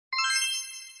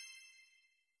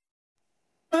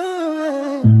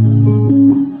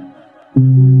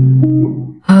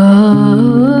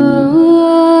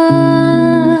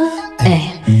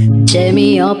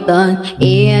없던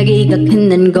이야기가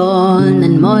끝난 건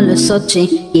난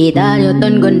몰랐었지.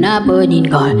 기다렸던 건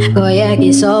나뿐인걸.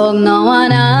 거야기 속 너와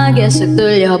나 계속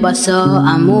들려봤어.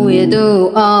 아무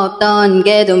일도 없던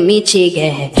게도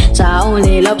미치게 해. 싸울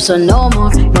일 없어 no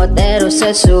more. 멋대로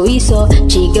살 수 있어.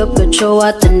 지겹고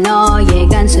좋았던 너의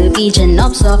간섭 이젠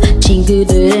없어.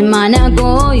 친구들을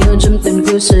만나고 요즘 뜬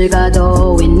구슬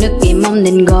가도 왜 느낌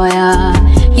없는 거야.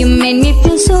 You made me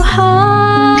feel so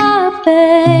hot,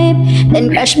 babe. Then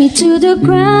crash me to the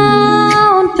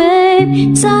ground,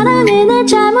 babe. 사랑은 날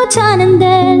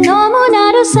잘못하는데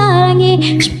너무나도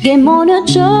사랑이 쉽게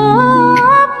무너져,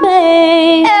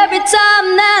 babe. Every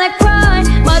time that I cry,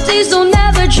 my tears don't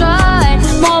ever dry.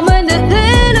 몸을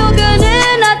그대로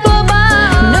놔둬봐.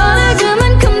 너를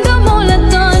그만큼도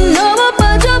몰랐던 너무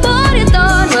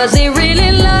빠져버렸던 Was it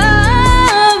really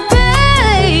love,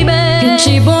 baby?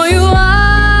 끝이 보여.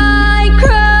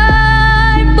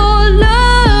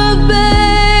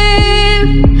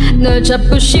 널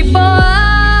잡고 싶어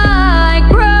I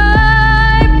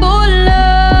cry for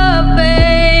love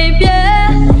babe yeah.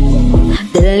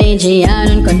 들리지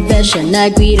않은 confession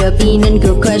날 괴롭히는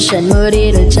그 question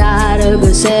머리를 자르고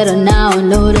새로 나온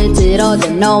노래 들어도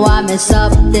No I mess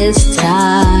up this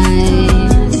time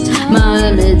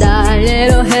마음을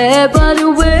달래려 해봐도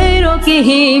왜 이렇게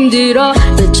힘들어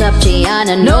붙잡지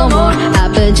않아 no more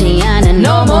아프지 않아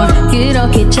no more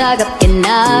그렇게 차갑게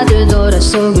나를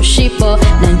돌아서고 싶어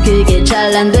난 그게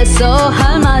잘 안 됐어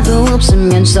할 말도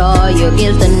없으면서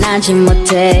여길 떠나지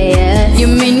못해 yeah. You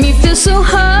made me feel so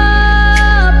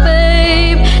hot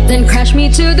babe Then crash me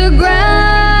to the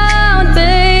ground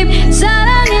babe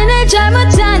사랑은 날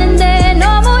잘못하는데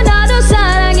너무나도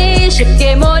사랑이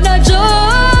쉽게 무너져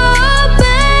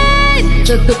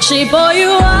저 끝이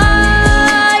보여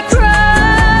I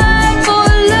cry for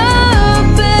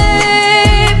love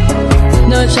babe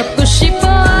널 잡고 싶어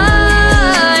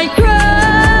I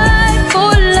cry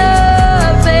for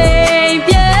love babe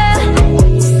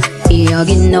yeah.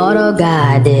 여긴 너로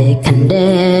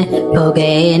가득한데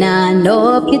고개 난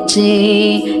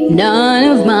높겠지 None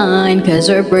of mine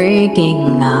cause we're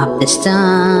breaking up this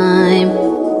time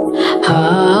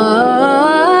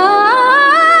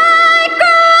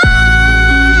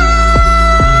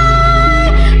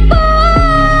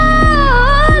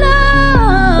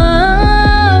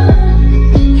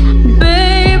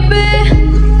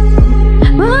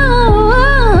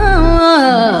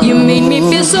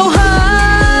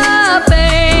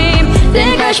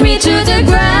me to the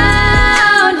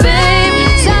ground,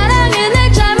 babe. 사랑은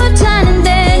날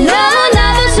잘못하는데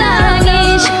너무나도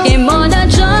사랑이 쉽게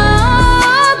무너져,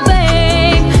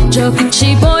 babe. 저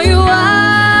끝이 보여.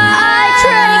 I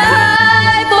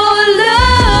cry for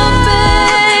love,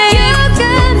 babe. You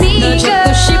got me, 널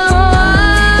잡고 싶어.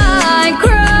 I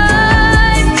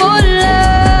cry for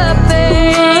love,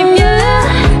 babe. Yeah.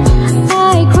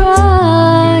 I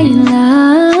cry, your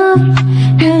love.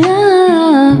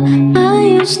 I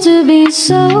used to be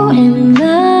so in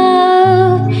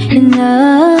love, in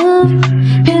love,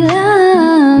 in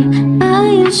love. I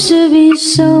used to be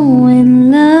so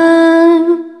in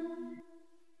love.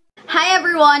 Hi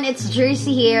everyone, it's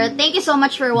Jercy here. Thank you so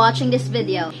much for watching this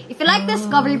video. If you like this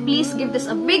cover, please give this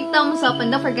a big thumbs up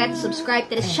and don't forget to subscribe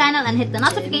to this channel and hit the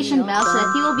notification bell so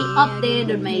that you will be updated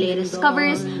with my latest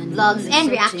covers, vlogs, and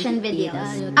reaction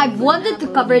videos. I've wanted to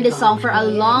cover this song for a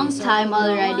long time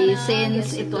already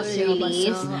since it was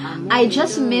released. I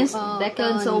just missed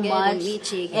Baekhyun so much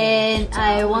and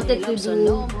I wanted to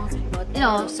do, you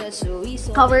know,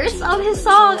 covers of his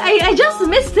song. I just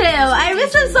missed him. I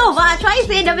miss him so much. Why is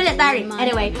he in the military?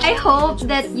 Anyway, I hope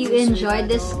that you enjoyed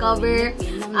this cover.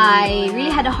 I really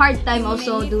had a hard time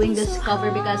also doing this cover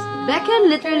because Baekhyun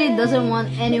literally doesn't want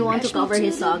anyone to cover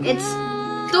his song. It's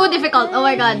too difficult. Oh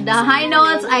my god, the high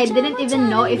notes, I didn't even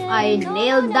know if I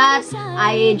nailed that.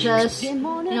 I just, you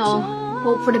know,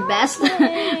 hope for the best.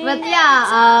 But yeah,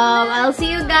 I'll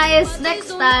see you guys next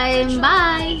time.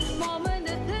 Bye!